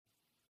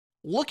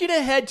Looking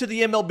ahead to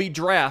the MLB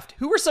draft,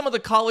 who are some of the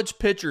college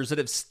pitchers that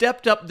have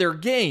stepped up their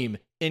game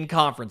in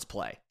conference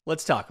play?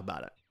 Let's talk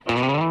about it.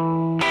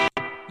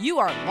 You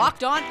are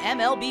Locked On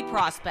MLB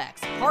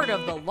Prospects, part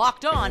of the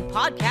Locked On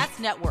Podcast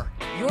Network,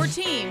 your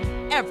team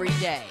every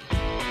day.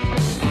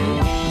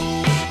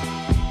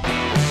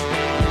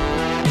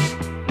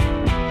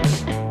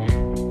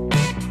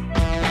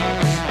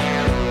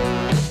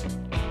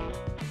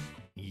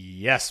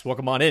 Yes,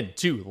 welcome on in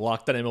to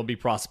Locked On MLB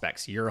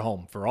Prospects, your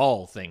home for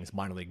all things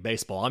minor league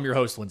baseball. I'm your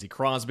host, Lindsey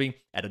Crosby,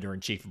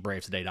 editor-in-chief of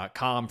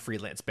BravesToday.com,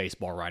 freelance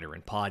baseball writer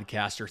and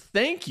podcaster.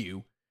 Thank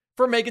you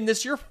for making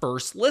this your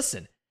first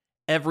listen.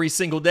 Every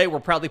single day, we're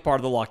proudly part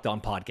of the Locked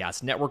On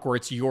Podcast Network, where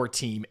it's your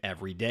team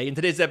every day. And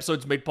today's episode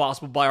is made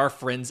possible by our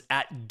friends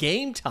at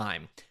Game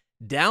Time.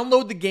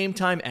 Download the Game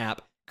Time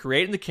app,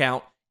 create an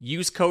account,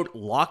 use code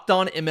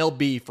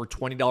LOCKEDONMLB for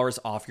 $20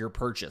 off your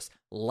purchase.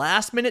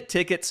 Last-minute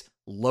tickets,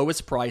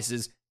 lowest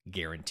prices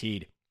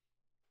guaranteed.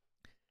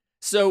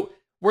 So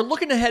we're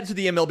looking ahead to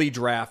the MLB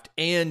draft,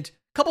 and a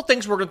couple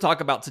things we're going to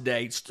talk about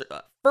today.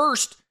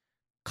 First,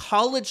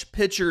 college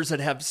pitchers that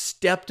have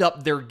stepped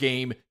up their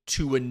game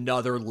to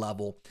another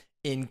level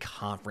in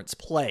conference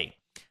play.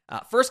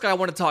 First guy I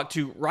want to talk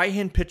to,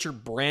 right-hand pitcher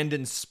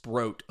Brandon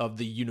Sproat of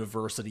the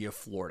University of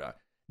Florida.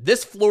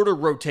 This Florida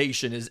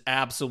rotation is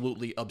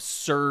absolutely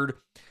absurd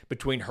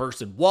between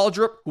Hurston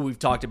Waldrop, who we've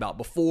talked about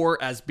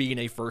before as being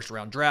a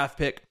first-round draft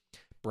pick,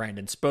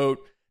 Brandon Sproat.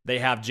 They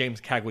have James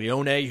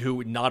Caglione,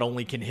 who not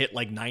only can hit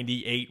like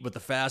 98 with the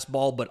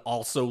fastball, but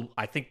also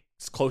I think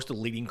is close to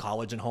leading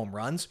college in home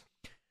runs.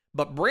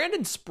 But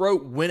Brandon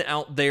Sproat went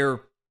out there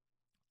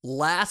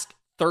last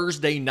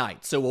Thursday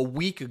night, so a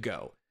week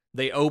ago.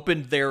 They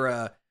opened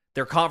their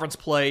conference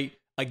play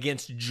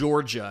against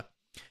Georgia.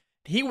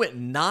 He went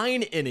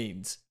 9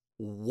 innings,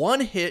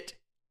 1 hit,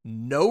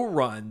 no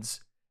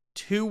runs,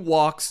 2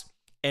 walks,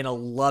 and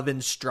 11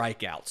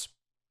 strikeouts.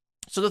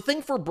 So the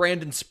thing for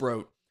Brandon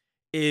Sproat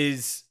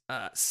is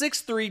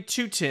 6'3",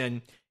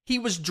 210. He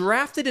was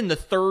drafted in the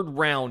 3rd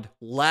round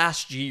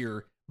last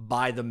year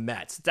by the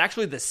Mets. It's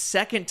actually the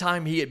second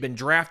time he had been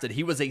drafted.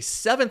 He was a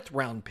 7th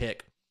round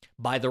pick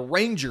by the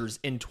Rangers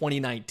in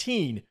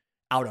 2019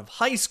 out of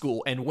high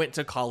school and went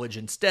to college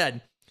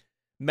instead.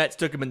 Mets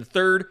took him in the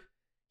 3rd.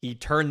 He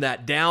turned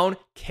that down,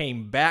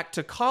 came back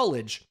to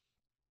college.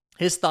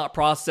 His thought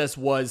process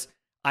was,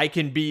 I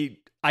can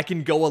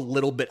go a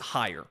little bit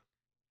higher.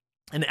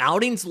 And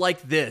outings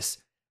like this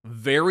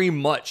very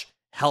much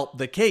help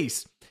the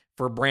case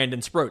for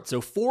Brandon Sproat.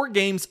 So 4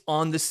 games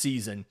on the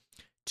season,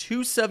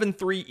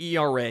 2.73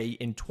 ERA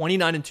in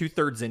 29 and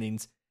 2/3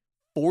 innings,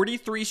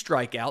 43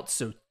 strikeouts,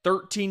 so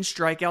 13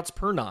 strikeouts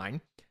per 9,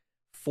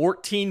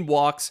 14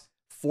 walks,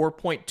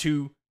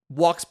 4.2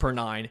 walks per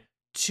 9,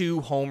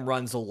 2 home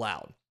runs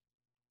allowed.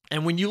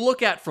 And when you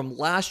look at from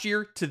last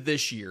year to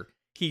this year,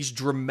 he's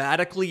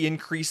dramatically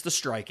increased the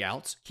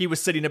strikeouts. He was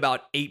sitting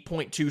about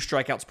 8.2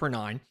 strikeouts per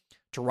 9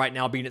 to right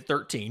now being at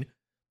 13.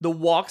 The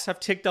walks have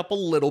ticked up a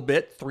little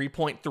bit,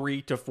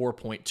 3.3 to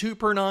 4.2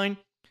 per 9,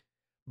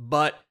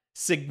 but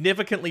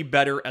significantly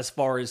better as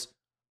far as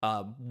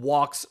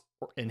walks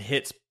and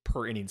hits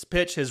per innings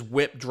pitch. His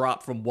whip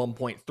dropped from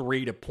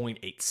 1.3 to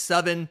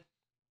 0.87.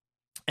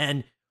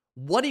 And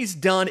what he's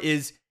done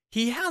is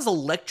he has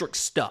electric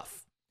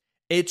stuff.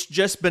 It's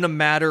just been a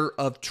matter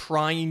of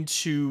trying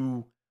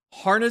to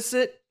harness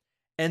it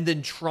and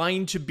then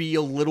trying to be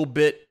a little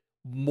bit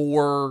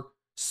more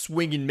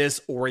swing and miss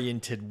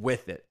oriented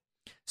with it.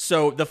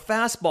 So the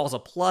fastball is a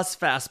plus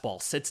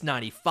fastball, sits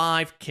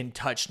 95, can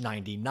touch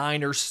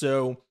 99 or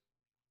so.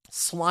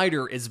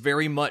 Slider is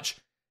very much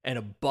an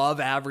above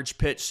average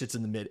pitch, sits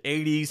in the mid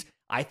 80s.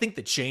 I think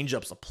the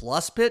changeup's a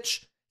plus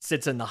pitch,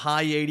 sits in the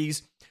high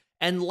 80s.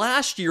 And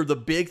last year, the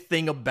big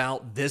thing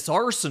about this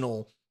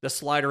arsenal, the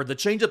slider, the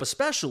changeup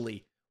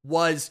especially,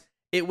 was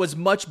it was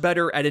much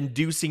better at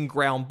inducing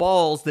ground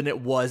balls than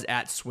it was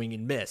at swing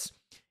and miss.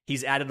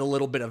 He's added a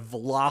little bit of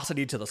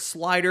velocity to the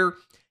slider.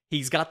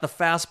 He's got the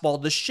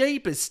fastball. The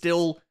shape is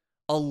still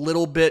a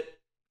little bit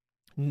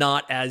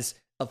not as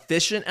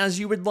efficient as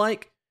you would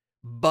like,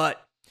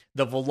 but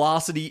the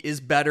velocity is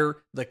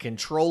better. The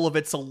control of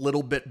it's a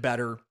little bit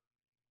better.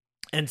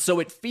 And so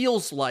it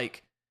feels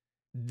like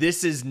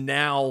this is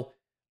now,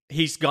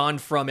 he's gone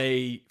from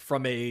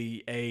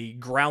a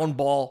ground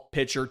ball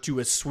pitcher to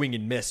a swing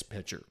and miss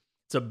pitcher.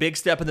 It's a big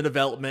step in the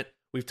development.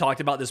 We've talked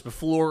about this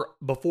before.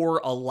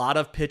 A lot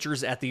of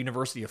pitchers at the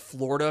University of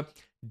Florida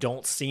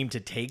don't seem to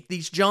take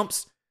these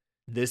jumps.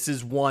 This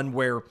is one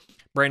where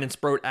Brandon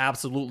Sproat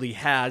absolutely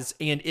has.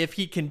 And if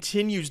he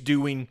continues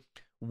doing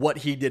what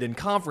he did in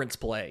conference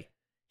play,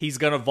 he's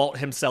going to vault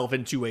himself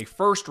into a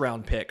 1st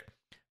round pick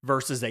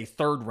versus a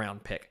 3rd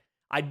round pick.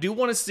 I do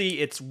want to see,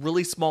 it's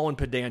really small and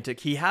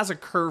pedantic. He has a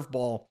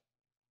curveball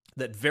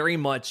that very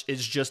much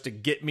is just a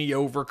get me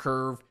over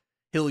curve.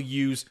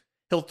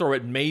 He'll throw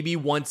it maybe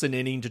once an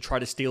inning to try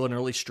to steal an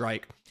early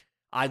strike.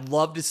 I'd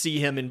love to see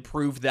him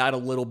improve that a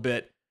little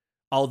bit,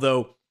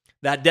 although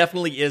that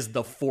definitely is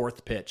the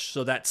 4th pitch.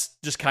 So that's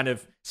just kind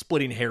of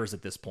splitting hairs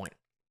at this point.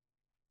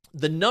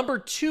 The number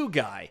 2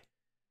 guy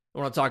I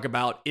want to talk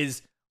about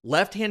is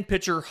left-hand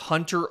pitcher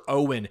Hunter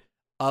Owen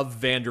of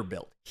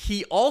Vanderbilt.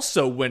 He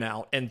also went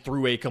out and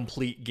threw a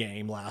complete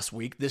game last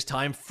week, this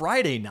time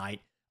Friday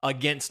night,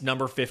 against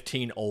number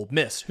 15 Ole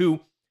Miss,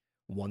 who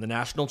won the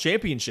national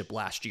championship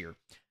last year.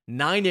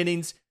 9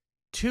 innings,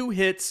 2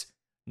 hits,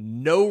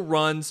 no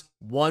runs,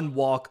 1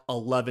 walk,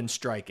 11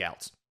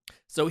 strikeouts.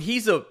 So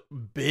he's a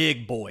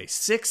big boy,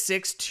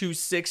 6'6",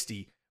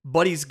 260,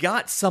 but he's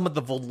got some of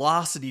the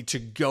velocity to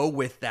go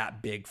with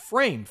that big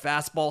frame.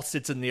 Fastball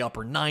sits in the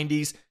upper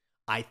 90s.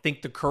 I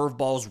think the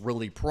curveball's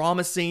really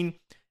promising,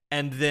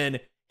 and then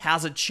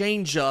has a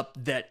changeup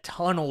that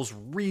tunnels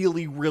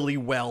really, really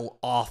well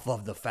off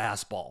of the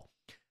fastball.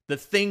 The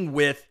thing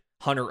with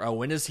Hunter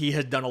Owen is he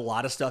had done a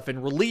lot of stuff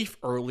in relief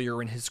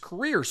earlier in his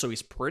career, so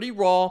he's pretty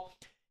raw.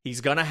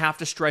 He's going to have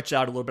to stretch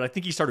out a little bit. I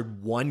think he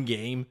started 1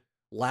 game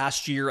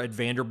last year at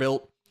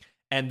Vanderbilt,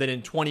 and then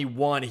in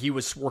 21, he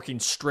was working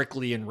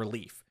strictly in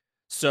relief.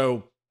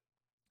 So,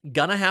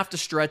 gonna have to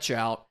stretch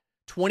out.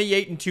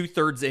 28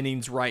 2/3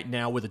 innings right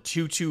now with a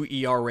 2.2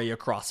 ERA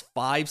across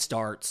 5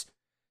 starts.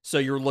 So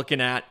you're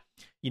looking at,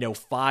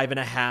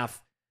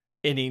 5.5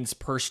 innings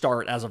per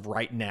start as of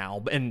right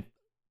now. And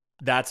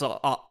that's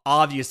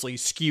obviously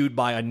skewed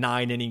by a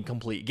 9-inning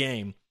complete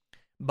game.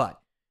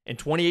 But in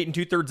 28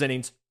 2/3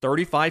 innings,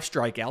 35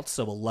 strikeouts,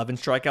 so 11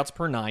 strikeouts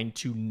per 9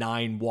 to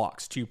 9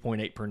 walks,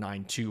 2.8 per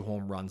 9, 2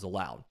 home runs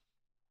allowed.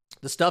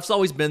 The stuff's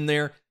always been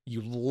there.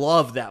 You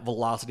love that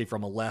velocity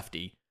from a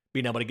lefty,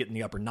 being able to get in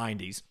the upper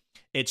 90s.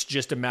 It's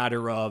just a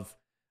matter of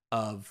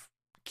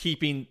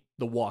keeping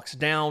the walks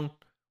down,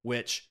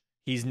 which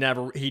he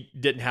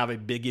didn't have a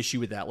big issue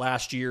with that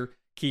last year,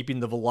 keeping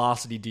the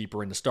velocity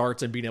deeper into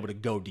starts and being able to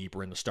go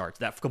deeper into starts.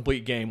 That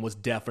complete game was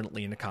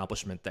definitely an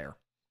accomplishment there.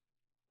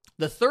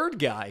 The third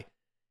guy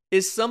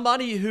is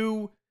somebody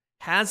who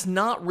has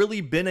not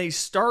really been a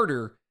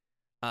starter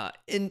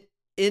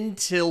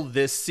until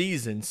this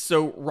season.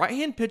 So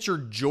right-hand pitcher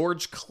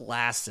George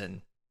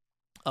Klassen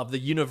of the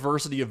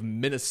University of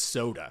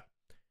Minnesota.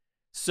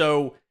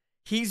 So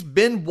he's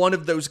been one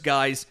of those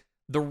guys.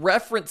 The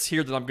reference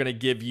here that I'm going to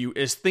give you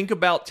is think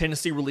about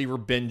Tennessee reliever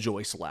Ben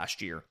Joyce last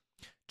year.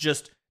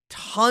 Just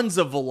tons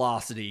of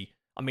velocity.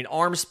 I mean,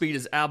 arm speed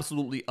is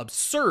absolutely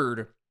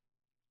absurd,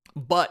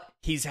 but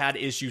he's had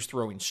issues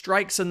throwing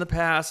strikes in the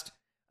past.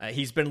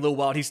 He's been a little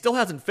wild. He still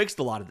hasn't fixed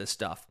a lot of this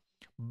stuff,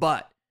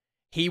 but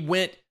he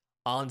went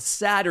on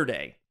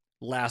Saturday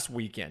last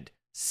weekend,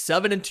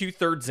 7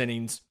 2/3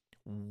 innings,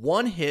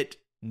 1 hit,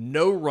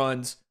 no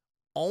runs,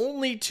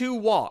 only 2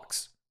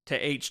 walks to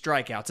 8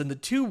 strikeouts. And the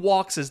 2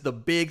 walks is the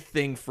big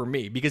thing for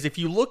me, because if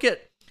you look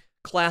at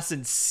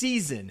Klassen's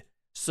season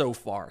so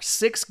far,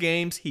 6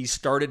 games, he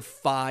started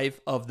 5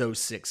 of those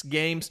 6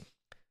 games.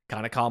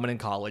 Kind of common in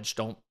college.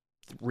 Don't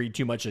read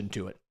too much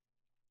into it.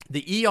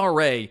 The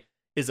ERA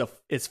is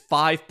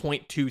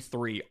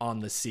 5.23 on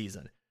the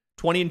season.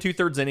 20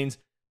 2/3 innings,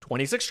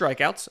 26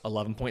 strikeouts,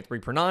 11.3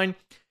 per 9,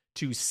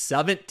 to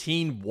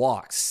 17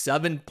 walks,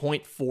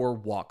 7.4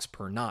 walks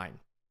per 9.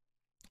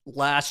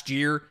 Last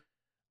year,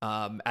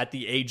 at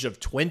the age of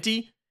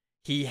 20,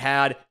 he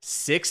had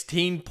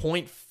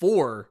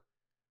 16.4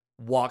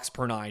 walks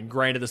per 9.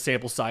 Granted, the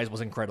sample size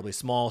was incredibly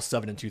small,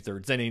 7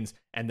 2/3 innings,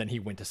 and then he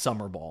went to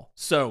summer ball.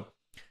 So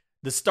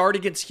the start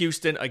against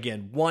Houston,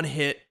 again, 1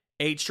 hit,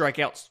 8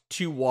 strikeouts,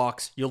 2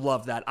 walks. You'll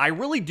love that. I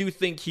really do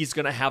think he's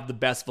going to have the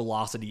best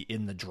velocity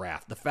in the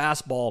draft. The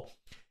fastball,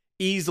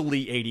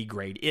 easily 80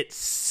 grade. It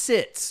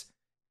sits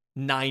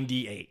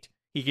 98.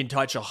 He can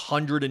touch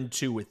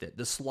 102 with it.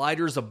 The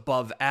slider's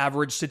above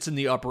average, sits in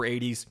the upper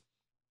 80s.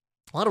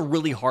 A lot of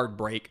really hard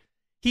break.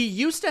 He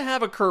used to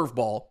have a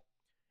curveball,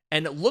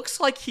 and it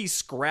looks like he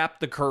scrapped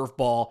the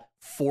curveball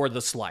for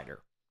the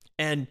slider.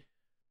 And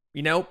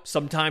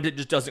sometimes it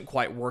just doesn't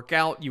quite work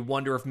out. You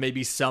wonder if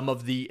maybe some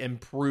of the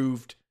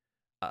improved,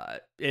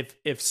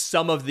 if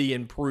some of the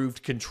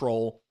improved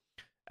control,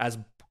 as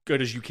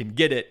good as you can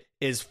get it,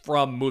 is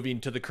from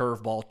moving to the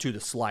curveball to the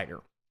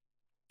slider.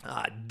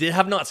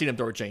 Have not seen him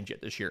throw a change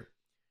yet this year.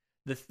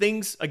 The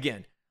things,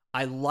 again,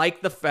 I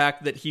like the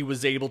fact that he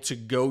was able to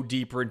go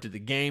deeper into the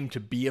game, to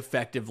be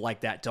effective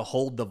like that, to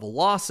hold the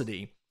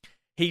velocity.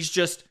 He's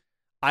just,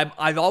 I'm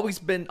a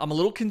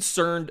little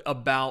concerned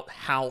about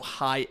how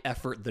high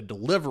effort the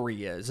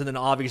delivery is. And then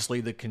obviously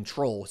the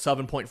control,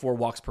 7.4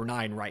 walks per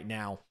 9 right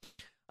now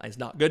is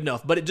not good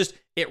enough. But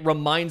it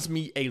reminds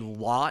me a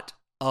lot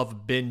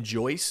of Ben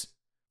Joyce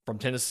from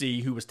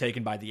Tennessee, who was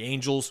taken by the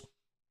Angels.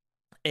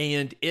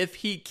 And if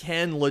he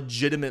can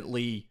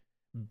legitimately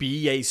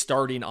be a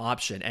starting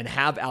option and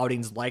have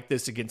outings like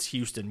this against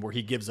Houston, where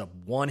he gives up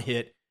 1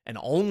 hit and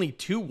only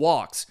 2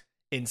 walks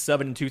in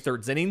 7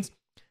 2/3 innings,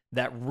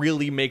 that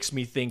really makes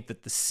me think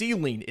that the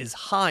ceiling is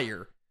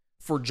higher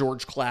for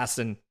George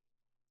Klassen,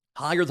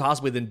 higher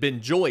possibly than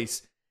Ben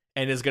Joyce,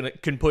 and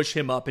can push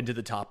him up into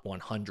the top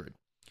 100.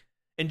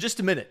 In just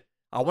a minute,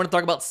 I want to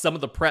talk about some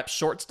of the prep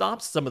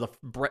shortstops, some of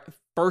the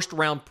first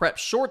round prep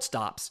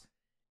shortstops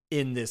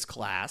in this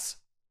class.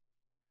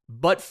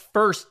 But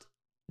first,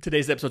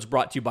 Today's episode is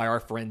brought to you by our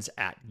friends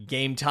at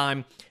Game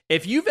Time.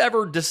 If you've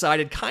ever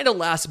decided kind of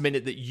last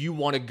minute that you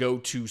want to go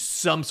to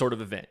some sort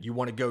of event, you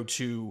want to go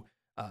to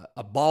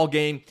a ball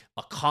game,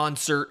 a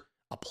concert,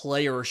 a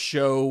play or a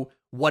show,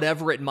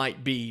 whatever it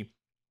might be,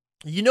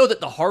 you know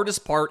that the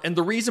hardest part, and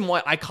the reason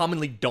why I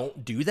commonly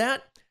don't do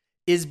that,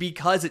 is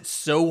because it's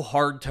so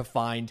hard to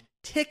find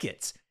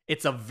tickets.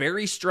 It's a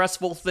very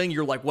stressful thing.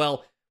 You're like,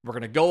 well, we're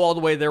going to go all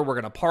the way there. We're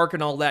going to park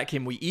and all that.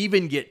 Can we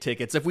even get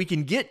tickets? If we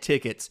can get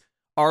tickets,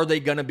 are they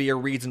going to be a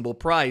reasonable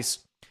price?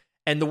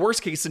 And the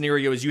worst case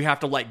scenario is you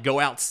have to go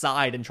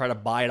outside and try to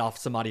buy it off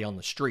somebody on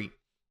the street.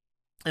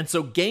 And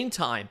so Game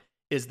Time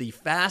is the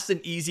fast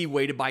and easy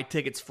way to buy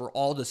tickets for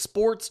all the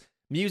sports,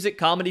 music,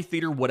 comedy,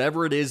 theater,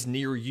 whatever it is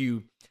near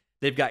you.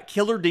 They've got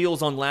killer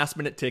deals on last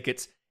minute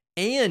tickets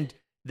and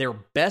their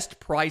best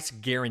price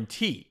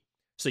guarantee.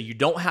 So you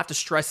don't have to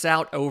stress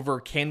out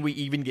over, can we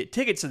even get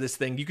tickets to this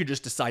thing? You could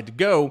just decide to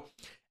go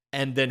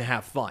and then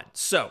have fun.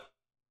 So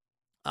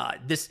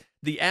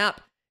the app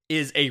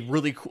is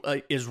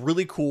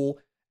really cool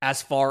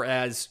as far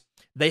as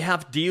they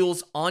have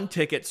deals on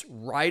tickets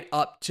right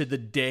up to the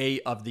day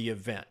of the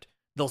event.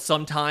 They'll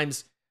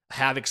sometimes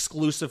have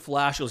exclusive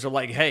flashes. They're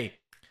like, hey,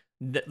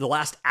 the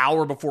last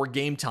hour before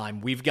game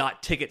time, we've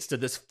got tickets to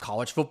this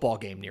college football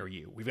game near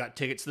you. We've got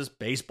tickets to this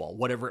baseball,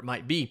 whatever it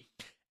might be.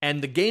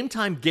 And the Game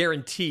Time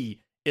guarantee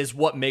is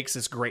what makes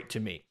this great to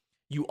me.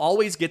 You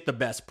always get the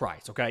best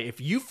price, okay? If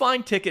you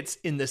find tickets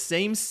in the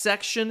same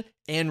section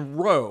and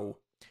row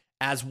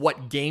as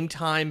what Game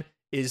Time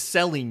is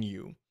selling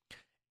you,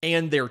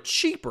 and they're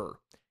cheaper,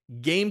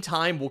 Game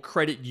Time will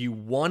credit you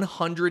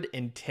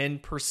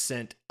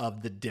 110%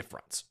 of the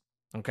difference,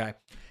 okay?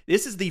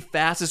 This is the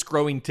fastest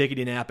growing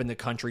ticketing app in the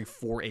country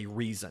for a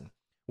reason.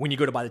 When you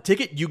go to buy the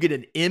ticket, you get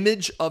an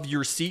image of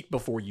your seat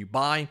before you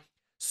buy,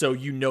 so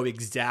you know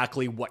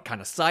exactly what kind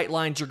of sight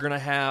lines you're going to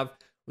have,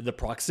 the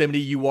proximity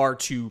you are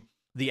to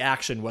the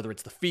action, whether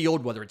it's the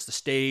field, whether it's the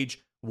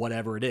stage,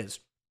 whatever it is.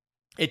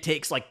 It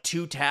takes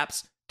 2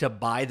 taps to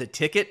buy the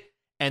ticket,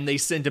 and they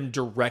send them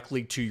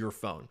directly to your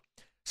phone.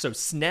 So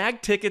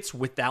snag tickets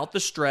without the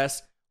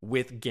stress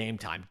with Game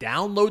Time.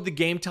 Download the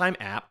Game Time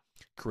app,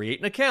 create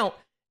an account,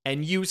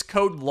 and use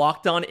code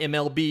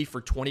LOCKEDONMLB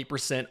for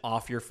 20%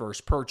 off your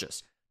first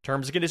purchase.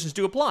 Terms and conditions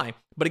do apply.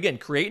 But again,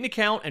 create an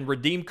account and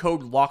redeem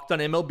code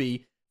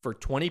LOCKEDONMLB for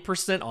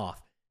 20%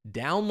 off.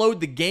 Download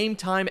the Game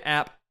Time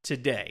app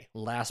today.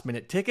 Last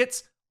minute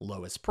tickets,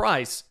 lowest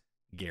price,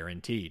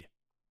 guaranteed.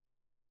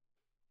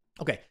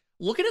 Okay,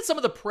 looking at some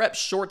of the prep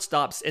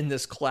shortstops in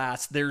this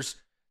class, there's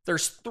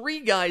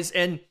 3 guys,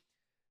 and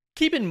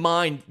keep in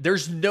mind,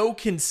 there's no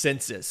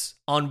consensus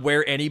on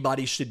where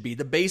anybody should be.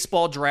 The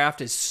baseball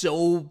draft is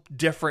so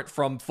different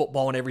from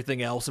football and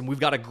everything else, and we've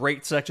got a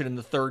great section in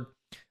the third,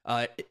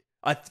 a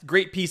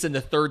great piece in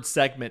the third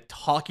segment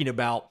talking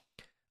about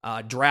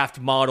draft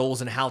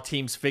models and how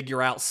teams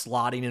figure out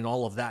slotting and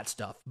all of that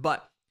stuff.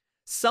 But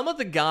some of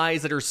the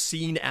guys that are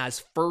seen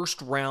as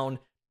first round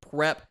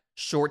prep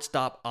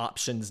shortstop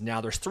options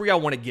now, there's 3 I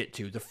want to get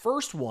to. The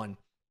first one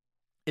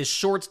is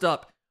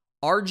shortstop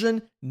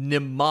Arjun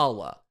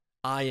Nimala.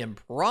 I am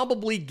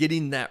probably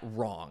getting that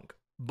wrong,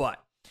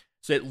 but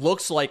so it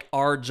looks like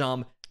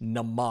Arjun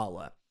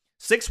Nimala.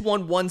 6'1",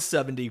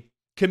 170,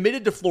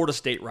 committed to Florida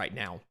State right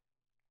now.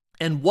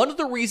 And one of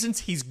the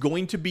reasons he's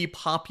going to be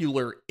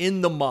popular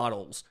in the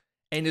models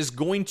and is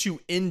going to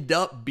end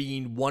up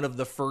being one of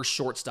the first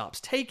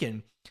shortstops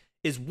taken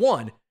is,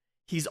 one,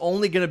 he's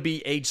only going to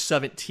be age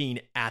 17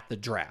 at the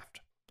draft,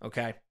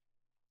 okay?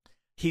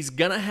 He's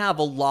going to have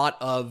a lot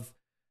of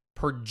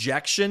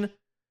projection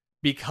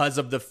because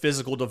of the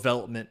physical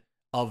development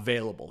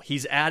available.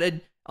 He's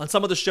added, on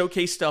some of the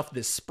showcase stuff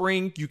this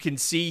spring, you can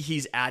see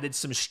he's added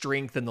some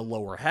strength in the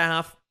lower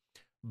half,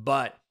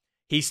 but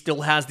he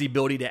still has the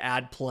ability to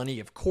add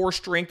plenty of core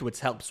strength, which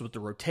helps with the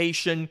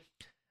rotation.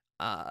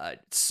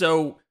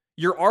 So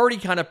you're already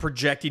kind of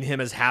projecting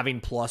him as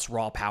having plus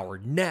raw power.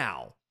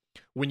 Now,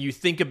 when you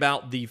think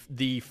about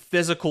the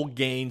physical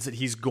gains that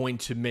he's going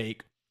to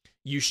make,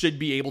 you should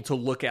be able to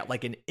look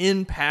at an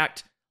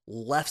impact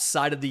left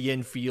side of the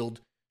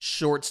infield,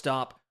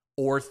 shortstop,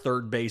 or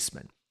third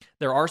baseman.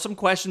 There are some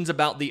questions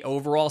about the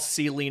overall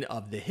ceiling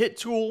of the hit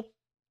tool.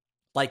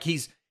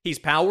 He's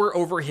power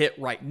over hit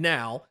right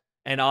now,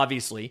 and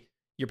obviously,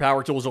 your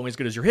power tool is only as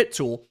good as your hit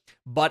tool,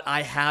 but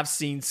I have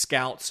seen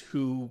scouts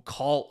who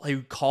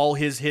call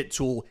his hit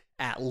tool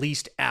at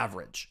least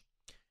average.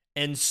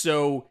 And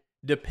so,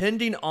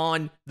 depending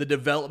on the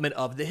development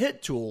of the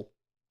hit tool,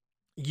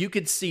 you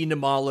could see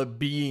Nimala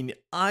being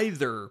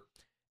either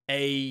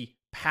a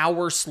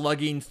power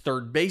slugging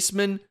third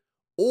baseman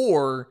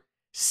or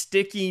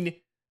sticking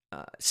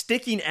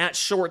at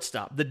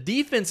shortstop. The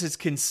defense is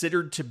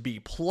considered to be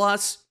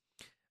plus.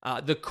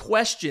 The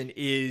question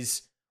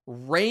is,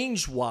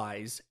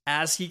 range-wise,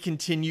 as he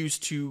continues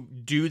to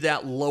do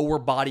that lower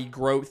body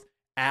growth,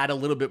 add a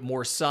little bit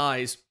more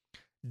size,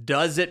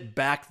 does it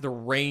back the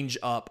range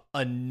up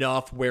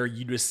enough where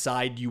you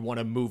decide you want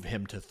to move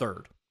him to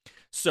third?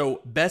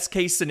 So best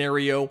case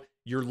scenario,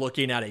 you're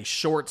looking at a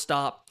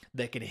shortstop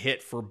that can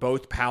hit for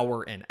both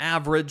power and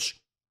average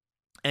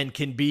and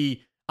can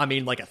be,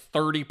 like a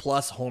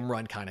 30-plus home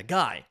run kind of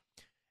guy.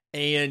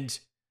 And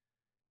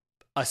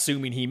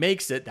assuming he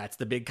makes it, that's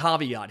the big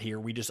caveat here.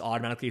 We just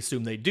automatically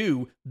assume they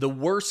do. The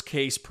worst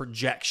case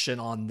projection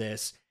on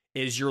this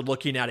is you're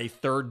looking at a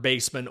third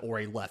baseman or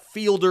a left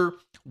fielder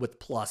with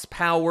plus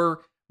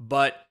power,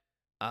 but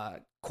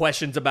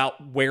questions about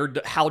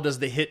how does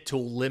the hit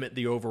tool limit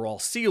the overall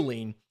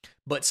ceiling,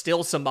 but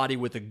still somebody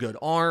with a good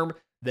arm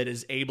that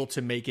is able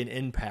to make an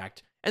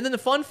impact. And then the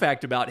fun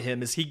fact about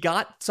him is he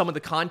got some of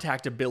the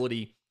contact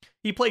ability.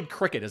 He played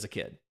cricket as a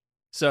kid.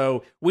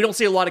 So we don't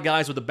see a lot of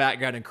guys with a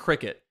background in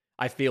cricket,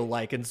 I feel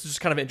like, and it's just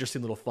kind of an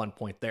interesting little fun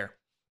point there.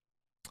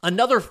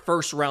 Another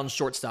first-round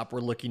shortstop we're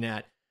looking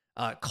at,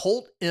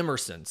 Colt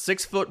Emerson,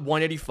 6 foot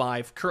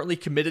 185, currently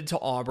committed to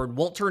Auburn,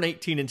 won't turn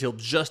 18 until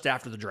just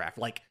after the draft,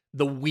 like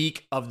the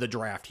week of the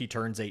draft he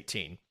turns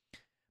 18.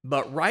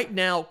 But right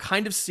now,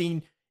 kind of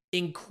seen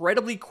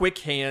incredibly quick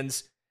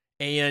hands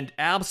and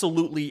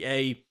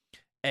absolutely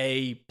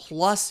a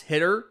plus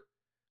hitter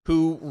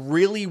who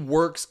really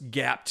works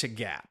gap to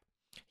gap.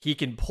 He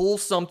can pull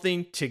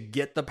something to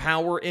get the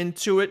power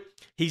into it.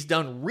 He's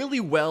done really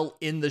well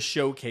in the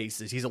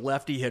showcases. He's a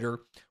lefty hitter,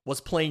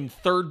 was playing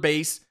third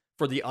base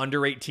for the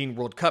under-18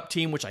 World Cup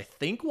team, which I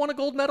think won a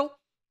gold medal.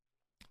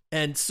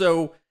 And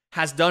so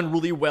has done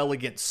really well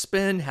against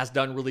spin, has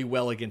done really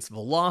well against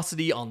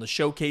velocity on the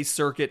showcase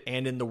circuit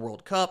and in the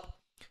World Cup.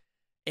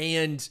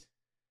 And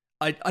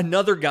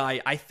another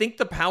guy, I think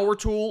the power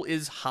tool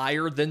is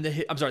higher than the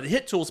hit. The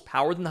hit tool is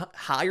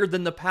higher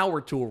than the power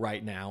tool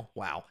right now.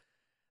 Wow.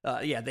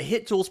 The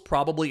hit tool's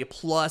probably a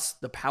plus,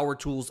 the power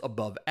tool's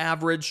above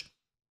average.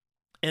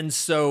 And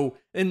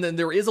then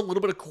there is a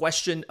little bit of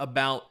question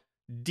about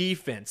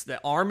defense.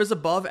 The arm is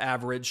above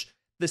average.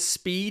 The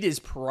speed is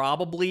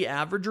probably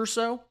average or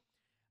so.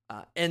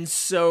 And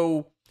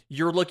so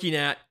you're looking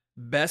at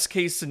best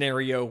case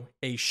scenario,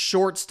 a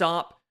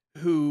shortstop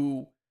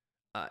who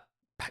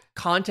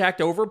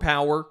contact over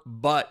power,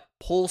 but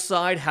pull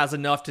side has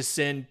enough to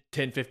send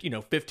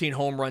 15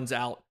 home runs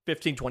out,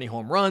 15, 20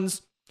 home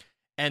runs.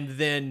 And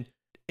then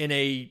in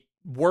a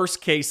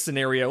worst case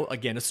scenario,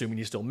 again, assuming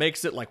he still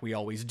makes it like we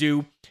always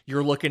do,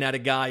 you're looking at a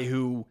guy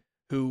who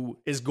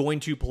is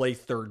going to play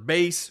third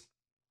base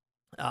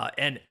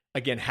and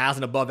again has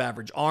an above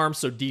average arm.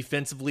 So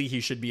defensively, he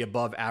should be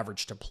above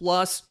average to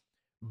plus,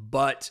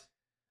 but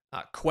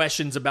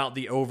questions about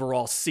the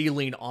overall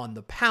ceiling on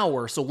the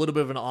power. So a little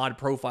bit of an odd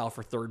profile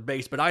for third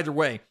base, but either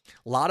way,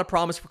 a lot of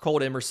promise for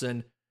Colt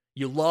Emerson.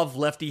 You love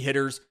lefty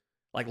hitters,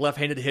 like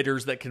left-handed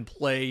hitters that can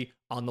play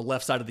on the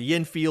left side of the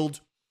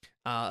infield.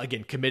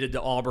 Again, committed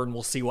to Auburn.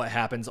 We'll see what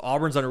happens.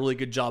 Auburn's done a really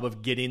good job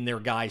of getting their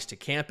guys to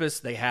campus.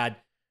 They had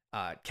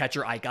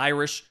catcher Ike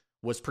Irish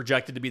was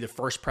projected to be the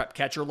first prep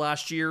catcher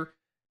last year.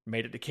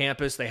 Made it to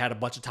campus. They had a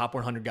bunch of top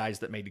 100 guys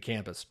that made to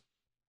campus.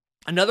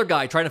 Another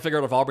guy trying to figure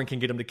out if Auburn can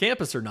get him to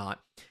campus or not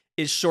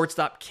is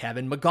shortstop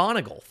Kevin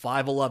McGonigal,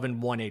 5'11",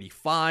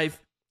 185.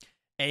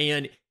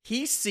 And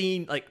he's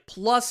seen like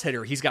plus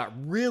hitter. He's got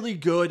really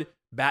good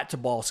bat to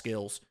ball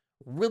skills,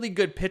 really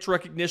good pitch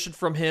recognition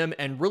from him,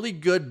 and really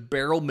good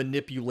barrel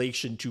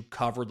manipulation to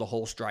cover the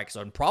whole strike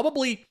zone.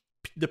 Probably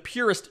the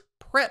purest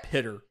prep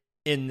hitter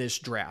in this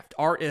draft.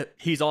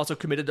 He's also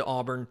committed to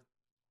Auburn.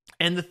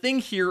 And the thing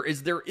here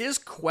is there is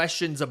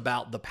questions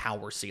about the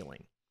power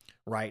ceiling,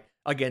 right?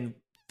 Again,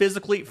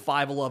 physically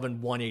 5'11",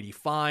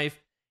 185.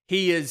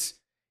 He is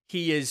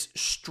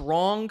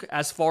strong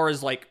as far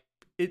as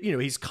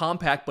he's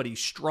compact, but he's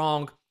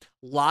strong.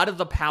 A lot of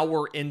the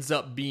power ends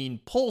up being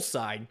pull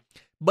side,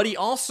 but he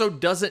also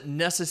doesn't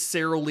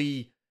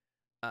necessarily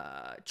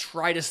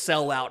try to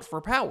sell out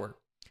for power.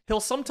 He'll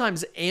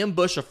sometimes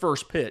ambush a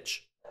first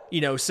pitch,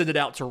 send it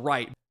out to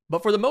right.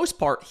 But for the most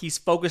part, he's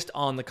focused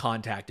on the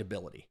contact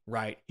ability,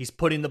 right? He's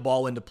putting the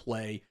ball into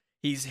play.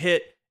 He's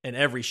hit in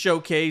every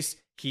showcase.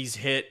 He's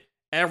hit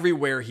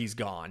everywhere he's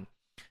gone.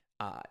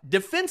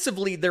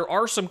 Defensively, there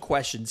are some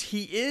questions.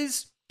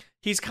 He's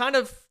kind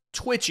of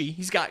twitchy.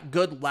 He's got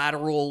good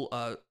lateral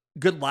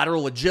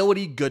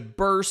agility, good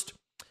burst.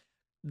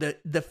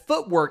 The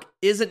footwork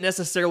isn't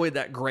necessarily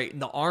that great,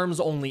 and the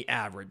arm's only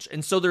average.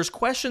 And so there's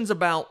questions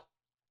about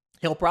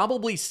he'll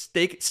probably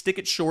stick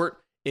it short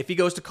if he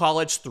goes to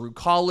college, through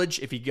college.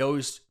 If he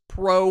goes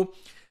pro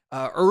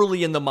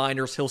early in the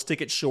minors, he'll stick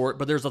it short.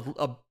 But there's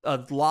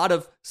a lot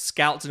of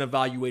scouts and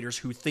evaluators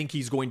who think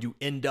he's going to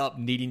end up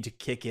needing to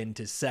kick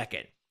into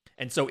second.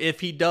 And so if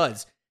he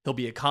does, he'll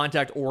be a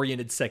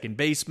contact-oriented second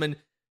baseman,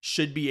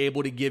 should be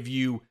able to give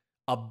you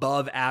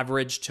above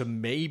average to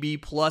maybe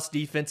plus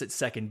defense at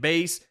second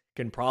base,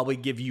 can probably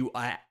give you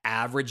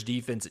average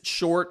defense at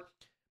short.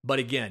 But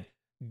again,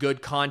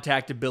 good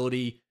contact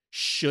ability,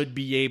 should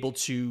be able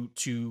to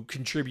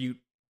contribute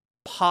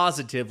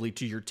positively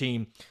to your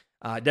team.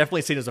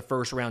 Definitely seen as a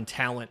first-round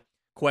talent.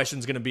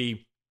 Question's going to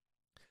be,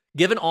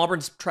 given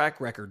Auburn's track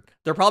record,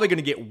 they're probably going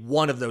to get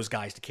one of those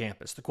guys to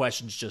campus. The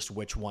question's just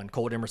which one,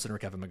 Colt Emerson or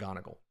Kevin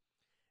McGonigal.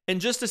 In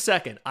just a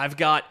second, I've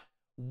got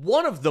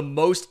one of the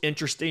most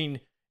interesting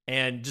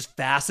and just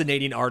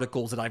fascinating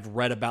articles that I've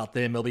read about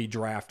the MLB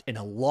draft in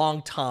a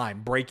long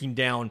time, breaking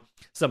down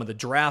some of the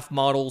draft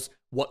models,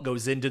 what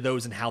goes into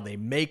those and how they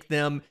make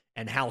them,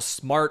 and how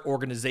smart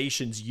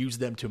organizations use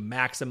them to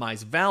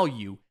maximize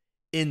value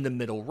in the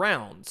middle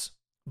rounds.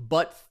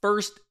 But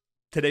first,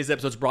 today's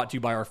episode is brought to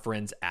you by our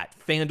friends at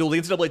FanDuel.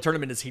 The NCAA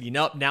tournament is heating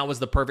up. Now is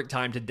the perfect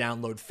time to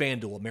download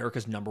FanDuel,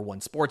 America's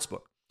 #1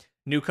 sportsbook.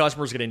 New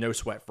customers get a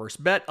no-sweat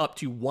first bet up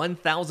to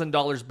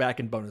 $1,000 back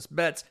in bonus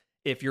bets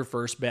if your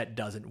first bet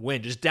doesn't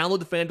win. Just download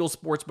the FanDuel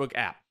Sportsbook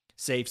app.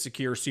 Safe,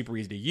 secure, super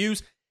easy to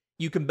use.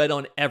 You can bet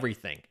on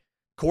everything.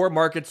 Core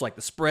markets like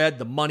the spread,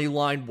 the money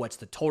line, what's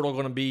the total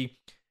going to be.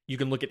 You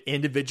can look at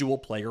individual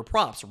player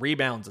props,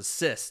 rebounds,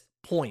 assists,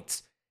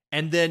 points.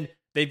 And then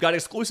they've got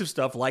exclusive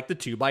stuff like the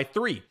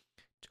 2x3.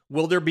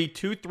 Will there be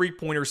 2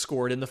 3-pointers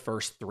scored in the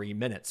first 3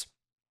 minutes?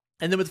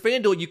 And then with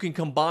FanDuel, you can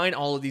combine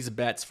all of these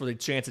bets for the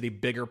chance at a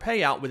bigger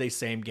payout with a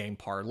same-game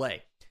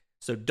parlay.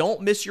 So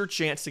don't miss your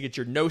chance to get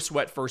your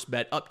no-sweat first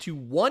bet up to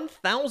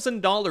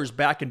 $1,000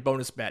 back in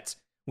bonus bets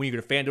when you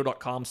go to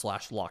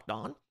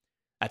FanDuel.com/lockedon.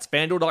 That's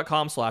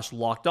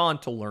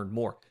FanDuel.com/lockedon to learn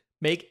more.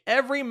 Make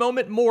every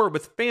moment more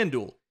with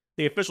FanDuel,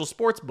 the official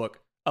sportsbook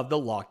of the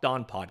Locked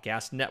On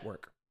Podcast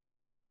Network.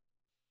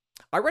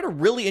 I read a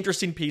really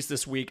interesting piece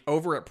this week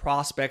over at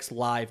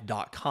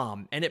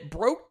ProspectsLive.com, and it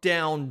broke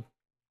down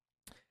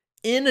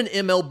in an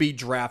MLB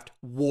draft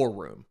war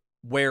room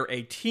where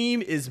a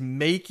team is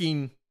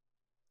making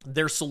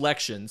their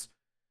selections.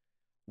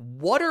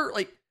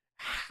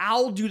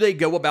 How do they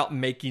go about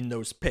making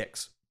those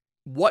picks?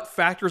 What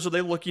factors are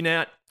they looking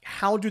at?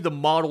 How do the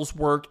models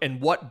work? And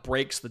what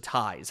breaks the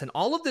ties? And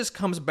all of this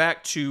comes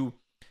back to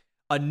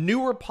a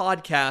newer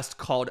podcast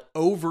called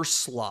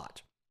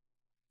Overslot.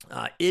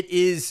 It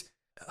is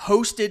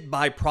hosted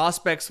by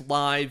Prospects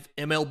Live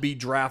MLB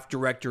Draft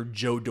Director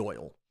Joe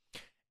Doyle.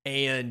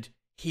 And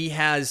he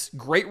has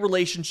great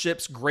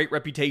relationships, great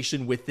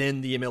reputation within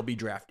the MLB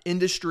draft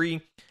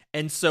industry.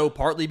 And so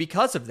partly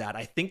because of that,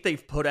 I think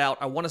they've put out,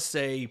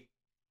 they've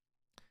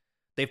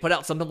put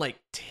out something like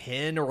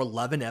 10 or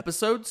 11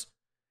 episodes.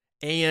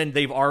 And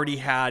they've already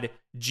had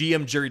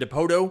GM Jerry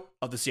Dipoto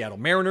of the Seattle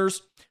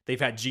Mariners. They've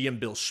had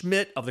GM Bill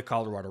Schmidt of the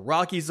Colorado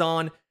Rockies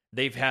on.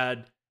 They've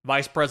had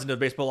Vice President of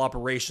Baseball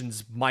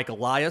Operations Mike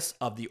Elias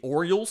of the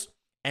Orioles.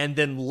 And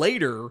then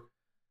later,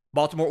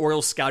 Baltimore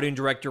Orioles scouting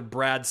director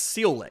Brad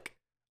Ciolek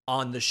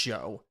on the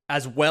show,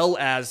 as well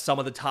as some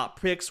of the top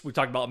picks. We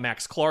talked about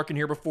Max Clark in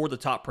here before, the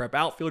top prep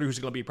outfielder, who's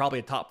going to be probably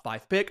a top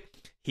 5 pick.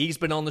 He's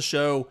been on the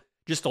show.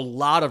 Just a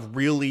lot of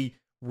really,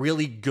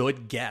 really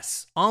good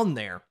guests on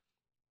there.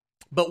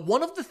 But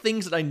one of the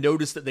things that I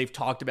noticed that they've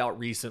talked about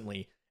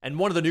recently, and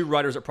one of the new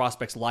writers at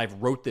Prospects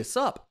Live wrote this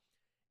up,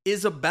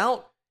 is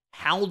about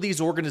how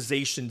these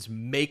organizations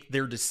make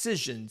their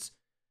decisions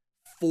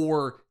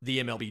for the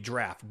MLB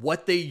draft.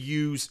 What they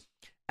use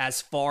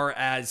as far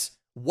as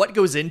what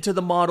goes into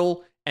the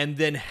model, and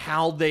then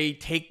how they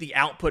take the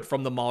output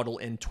from the model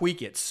and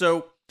tweak it.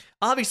 So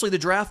obviously the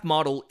draft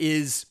model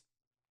is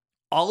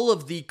all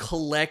of the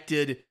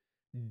collected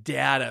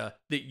data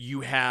that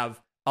you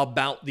have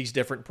about these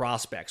different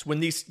prospects. When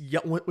these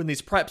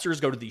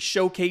prepsters go to these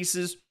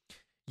showcases,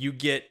 you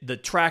get the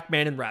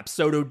TrackMan and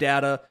Rapsodo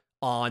data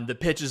on the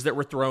pitches that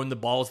were thrown, the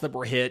balls that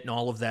were hit, and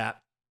all of that.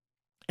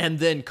 And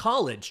then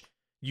college,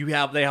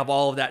 they have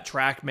all of that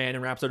TrackMan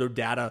and Rapsodo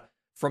data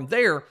from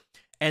there,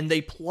 and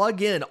they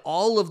plug in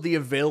all of the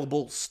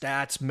available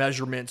stats,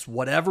 measurements,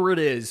 whatever it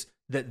is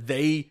that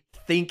they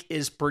think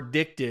is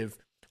predictive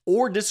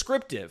or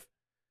descriptive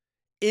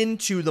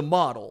into the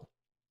model.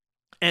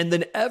 And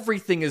then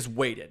everything is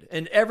weighted,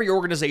 and every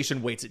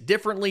organization weights it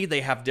differently.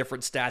 They have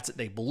different stats that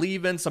they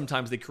believe in.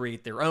 Sometimes they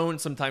create their own.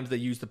 Sometimes they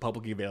use the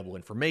publicly available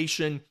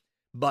information,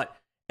 but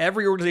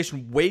every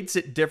organization weights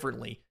it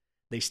differently.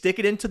 They stick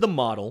it into the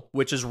model,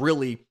 which is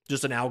really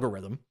just an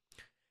algorithm,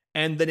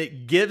 and then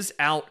it gives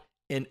out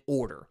an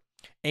order.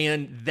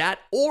 And that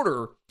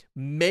order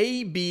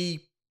may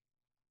be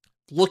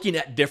looking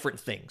at different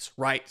things,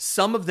 right?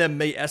 Some of them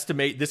may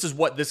estimate this is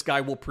what this guy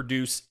will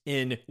produce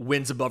in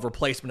wins above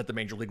replacement at the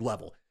major league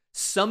level.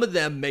 Some of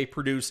them may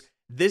produce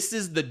this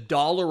is the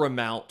dollar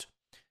amount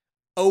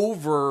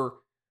over,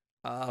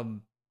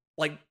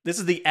 this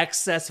is the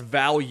excess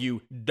value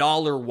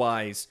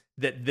dollar-wise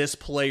that this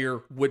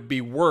player would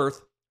be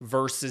worth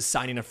versus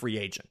signing a free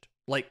agent.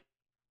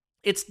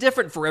 It's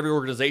different for every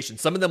organization.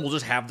 Some of them will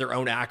just have their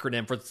own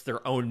acronym for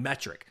their own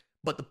metric.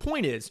 But the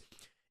point is,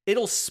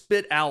 it'll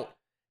spit out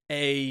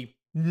a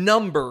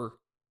number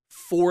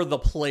for the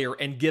player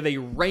and give a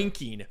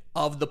ranking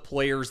of the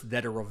players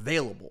that are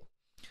available.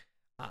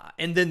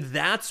 And then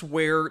that's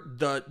where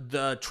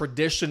the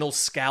traditional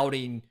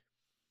scouting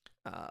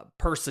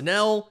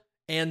personnel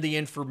and the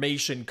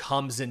information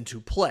comes into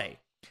play.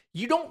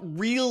 You don't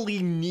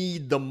really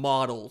need the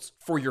models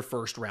for your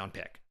first round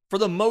pick. For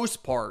the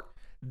most part,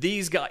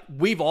 these guys,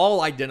 we've all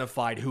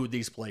identified who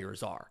these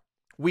players are.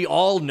 We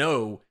all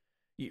know,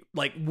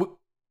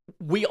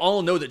 we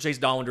all know that Chase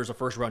Dollander is a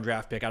first round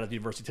draft pick out of the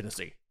University of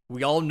Tennessee.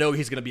 We all know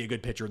he's going to be a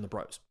good pitcher in the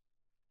pros.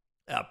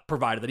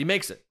 provided that he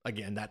makes it.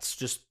 Again, that's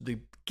just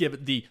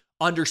the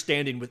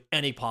understanding with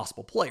any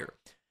possible player.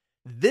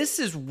 This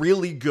is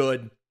really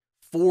good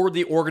for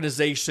the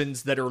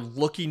organizations that are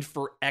looking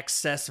for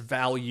excess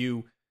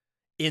value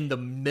in the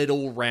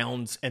middle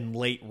rounds and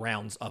late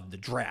rounds of the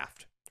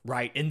draft,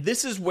 right? And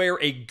this is where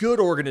a good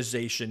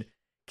organization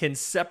can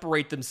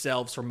separate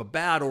themselves from a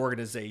bad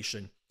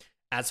organization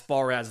as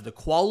far as the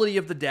quality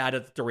of the data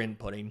that they're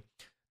inputting,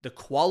 the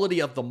quality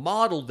of the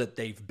model that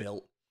they've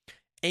built,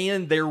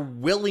 and their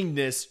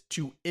willingness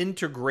to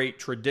integrate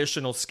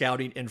traditional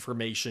scouting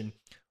information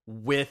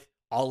with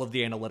all of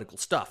the analytical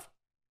stuff.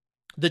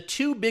 The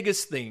two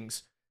biggest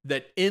things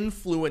that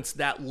influence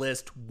that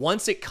list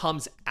once it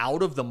comes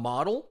out of the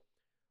model,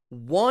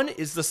 one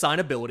is the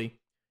signability,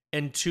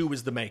 and two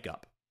is the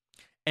makeup.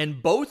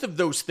 And both of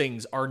those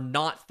things are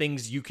not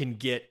things you can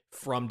get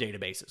from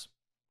databases.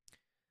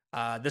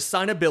 The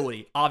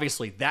signability,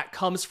 obviously, that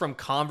comes from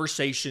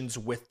conversations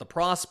with the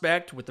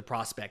prospect, with the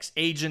prospect's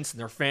agents and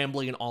their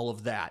family and all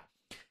of that.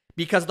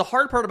 Because the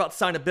hard part about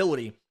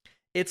signability,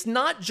 it's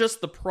not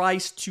just the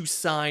price to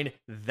sign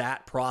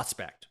that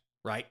prospect,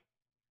 right?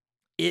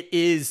 It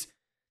is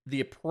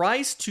the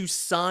price to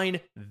sign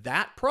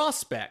that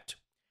prospect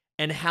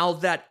and how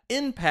that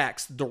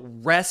impacts the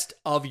rest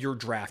of your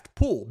draft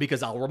pool.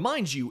 Because I'll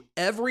remind you,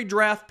 every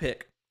draft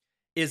pick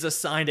is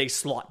assigned a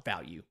slot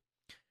value.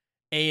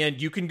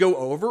 And you can go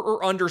over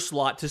or under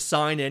slot to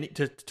sign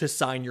to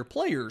sign your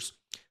players.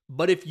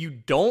 But if you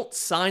don't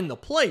sign the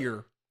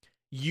player,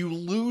 you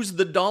lose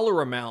the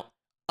dollar amount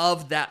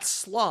of that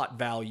slot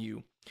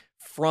value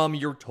from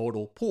your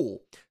total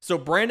pool. So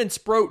Brandon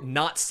Sproat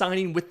not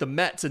signing with the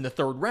Mets in the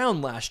third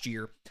round last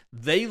year,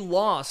 they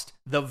lost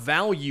the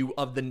value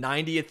of the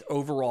 90th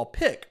overall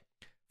pick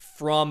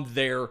from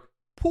their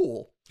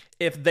pool.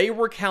 If they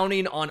were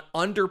counting on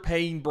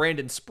underpaying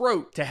Brandon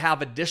Sproat to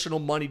have additional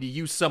money to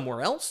use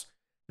somewhere else,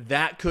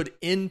 that could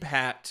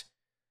impact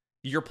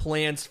your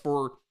plans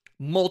for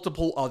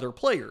multiple other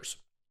players.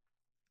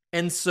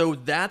 And so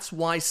that's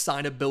why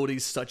signability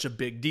is such a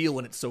big deal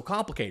and it's so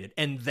complicated.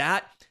 And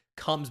that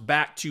comes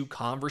back to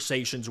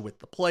conversations with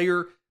the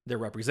player, their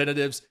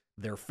representatives,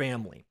 their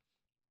family.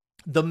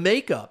 The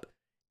makeup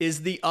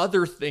is the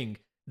other thing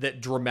that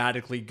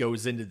dramatically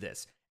goes into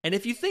this. And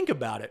if you think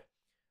about it,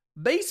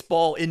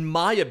 baseball, in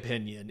my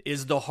opinion,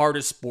 is the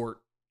hardest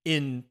sport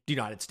in the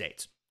United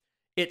States.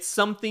 It's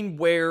something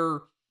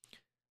where,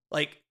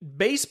 like,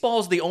 baseball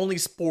is the only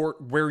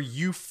sport where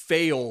you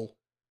fail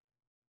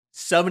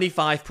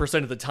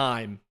 75% of the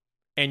time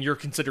and you're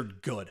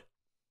considered good.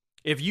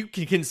 If you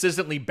can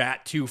consistently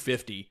bat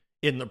 250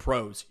 in the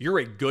pros, you're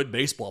a good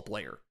baseball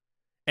player.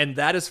 And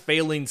that is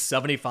failing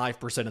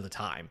 75% of the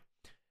time.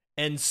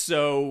 And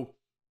so,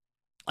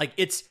 like,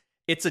 it's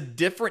a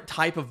different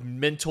type of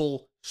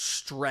mental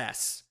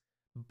stress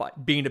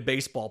being a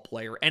baseball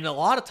player. And a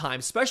lot of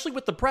times, especially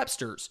with the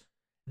prepsters,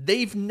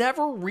 they've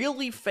never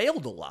really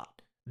failed a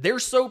lot. They're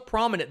so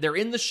prominent. They're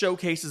in the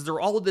showcases.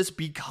 They're all of this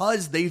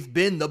because they've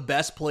been the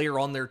best player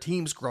on their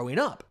teams growing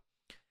up.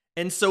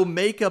 And so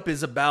makeup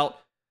is about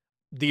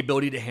the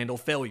ability to handle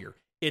failure.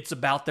 It's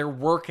about their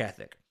work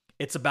ethic.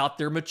 It's about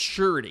their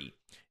maturity.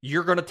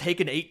 You're going to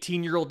take an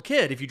 18-year-old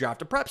kid, if you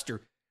draft a prepster,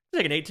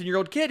 take an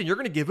 18-year-old kid and you're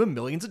going to give him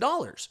millions of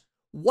dollars.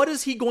 What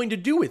is he going to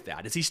do with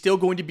that? Is he still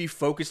going to be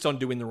focused on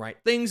doing the right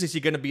things? Is he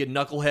going to be a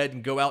knucklehead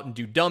and go out and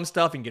do dumb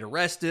stuff and get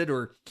arrested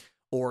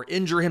or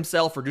injure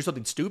himself or do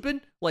something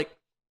stupid? Like,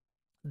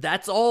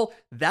 that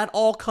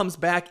all comes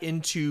back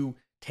into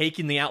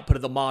taking the output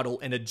of the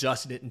model and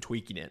adjusting it and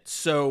tweaking it.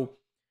 So,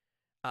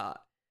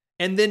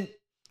 and then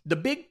the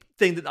big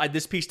thing that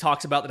this piece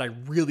talks about that I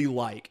really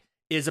like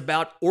is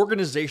about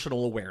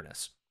organizational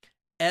awareness.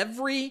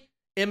 Every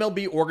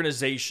MLB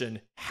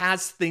organization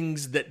has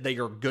things that they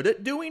are good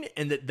at doing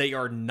and that they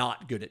are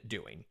not good at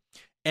doing.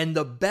 And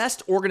the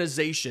best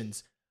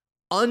organizations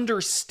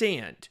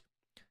understand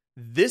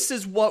this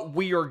is what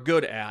we are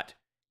good at.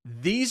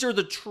 These are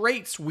the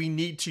traits we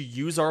need to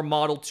use our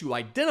model to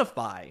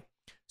identify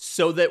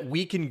so that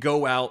we can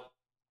go out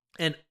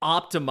and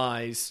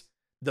optimize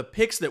the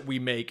picks that we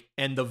make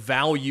and the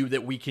value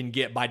that we can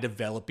get by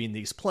developing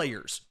these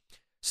players.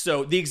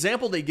 So the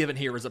example they give in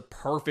here is a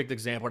perfect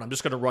example, and I'm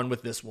just going to run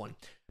with this one.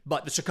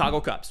 But the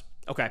Chicago Cubs.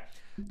 Okay.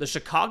 The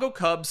Chicago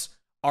Cubs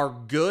are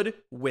good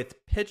with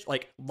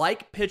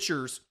like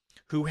pitchers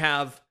who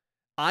have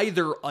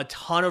either a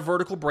ton of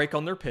vertical break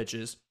on their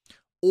pitches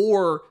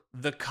or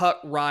the cut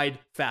ride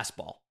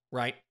fastball,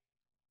 right?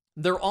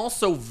 They're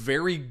also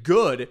very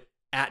good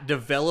at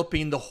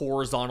developing the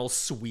horizontal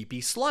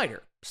sweepy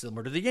slider,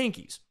 similar to the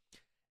Yankees.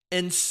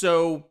 And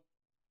so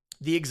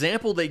the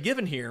example they give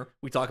in here,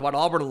 we talk about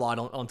Auburn a lot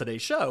on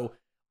today's show.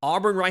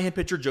 Auburn right-hand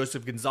pitcher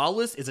Joseph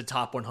Gonzalez is a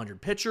top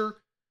 100 pitcher.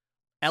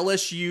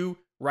 LSU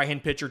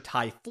right-hand pitcher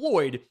Ty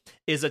Floyd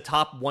is a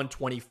top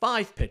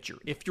 125 pitcher.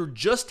 If you're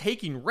just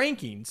taking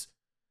rankings,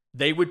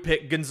 they would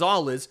pick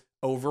Gonzalez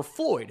over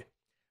Floyd.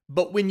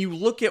 But when you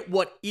look at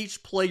what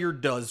each player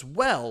does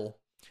well,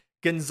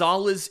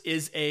 Gonzalez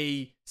is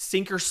a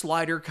sinker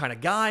slider kind of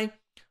guy.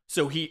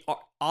 So he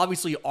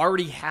obviously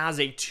already has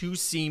a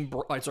two-plane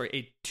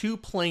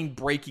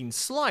breaking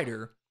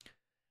slider,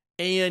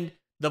 and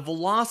the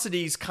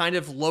velocity's kind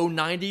of low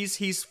 90s.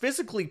 He's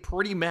physically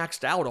pretty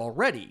maxed out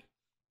already.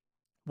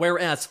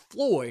 Whereas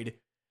Floyd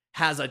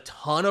has a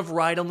ton of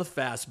ride on the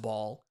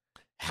fastball,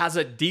 has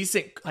an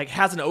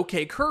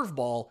okay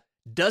curveball,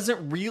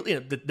 doesn't really,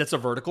 that's a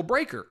vertical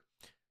breaker.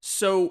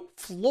 So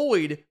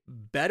Floyd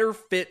better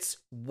fits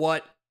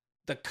what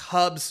the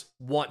Cubs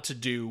want to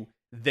do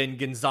than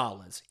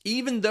Gonzalez.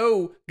 Even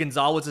though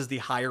Gonzalez is the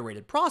higher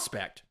rated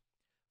prospect,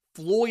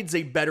 Floyd's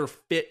a better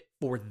fit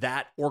for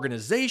that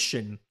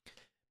organization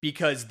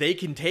because they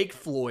can take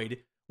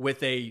Floyd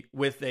with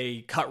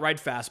a cut ride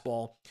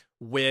fastball,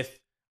 with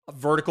a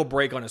vertical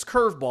break on his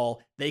curveball.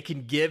 They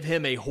can give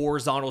him a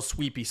horizontal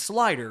sweepy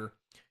slider,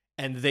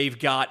 and they've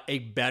got a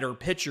better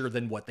pitcher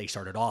than what they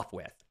started off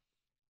with.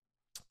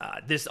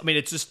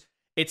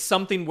 It's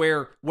something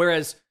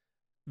whereas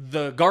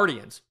the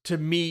Guardians, to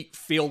me,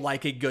 feel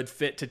like a good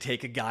fit to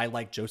take a guy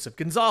like Joseph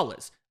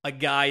Gonzalez, a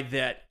guy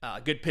that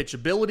good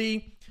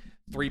pitchability,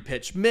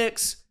 3-pitch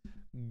mix,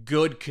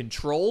 good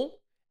control,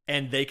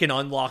 and they can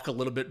unlock a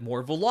little bit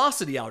more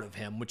velocity out of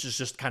him, which is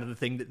just kind of the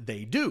thing that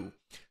they do.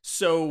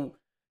 So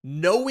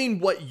knowing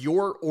what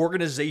your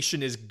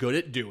organization is good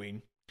at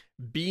doing,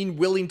 being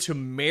willing to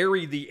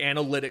marry the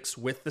analytics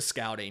with the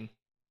scouting,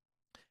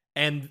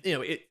 and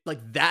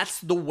that's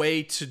the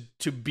way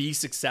to be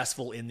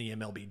successful in the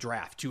MLB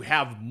draft, to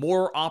have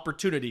more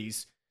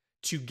opportunities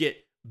to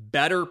get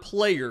better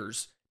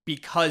players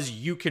because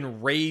you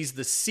can raise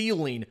the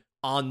ceiling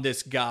on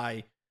this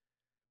guy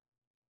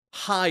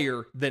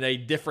higher than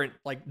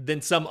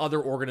than some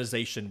other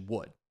organization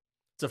would.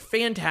 It's a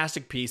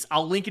fantastic piece.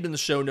 I'll link it in the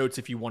show notes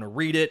if you want to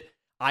read it.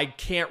 I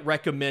can't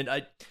recommend,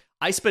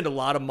 I spend a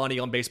lot of money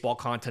on baseball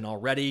content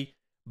already,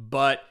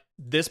 but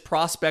this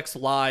Prospects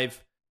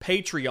Live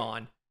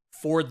Patreon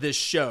for this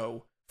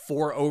show,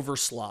 for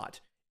Overslot,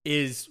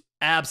 is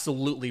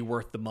absolutely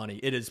worth the money.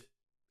 It is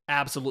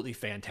absolutely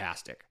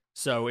fantastic.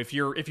 So if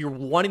you're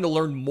wanting to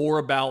learn more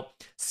about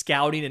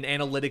scouting and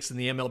analytics in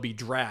the MLB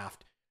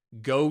draft,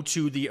 go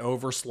to the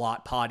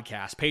Overslot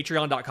podcast,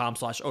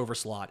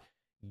 patreon.com/overslot.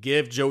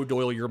 Give Joe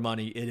Doyle your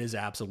money. It is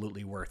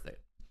absolutely worth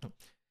it.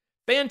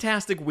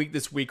 Fantastic week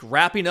this week.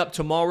 Wrapping up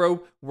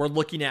tomorrow, we're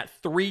looking at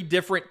 3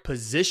 different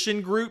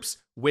position groups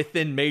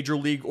within major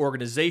league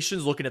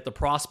organizations, looking at the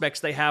prospects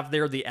they have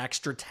there, the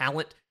extra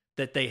talent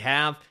that they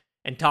have,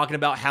 and talking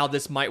about how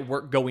this might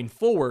work going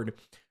forward.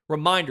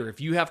 Reminder, if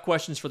you have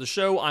questions for the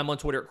show, I'm on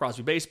Twitter at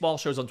Crosby Baseball.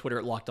 Show's on Twitter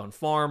at Locked On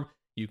Farm.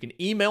 You can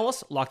email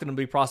us,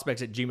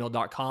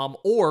 lockedonmlbprospects@gmail.com,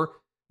 or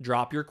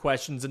drop your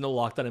questions in the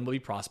Locked On MLB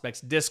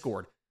Prospects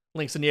Discord.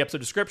 Links in the episode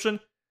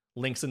description,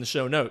 links in the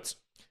show notes.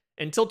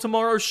 Until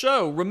tomorrow's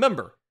show,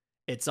 remember,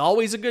 it's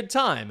always a good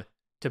time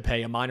to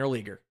pay a minor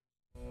leaguer.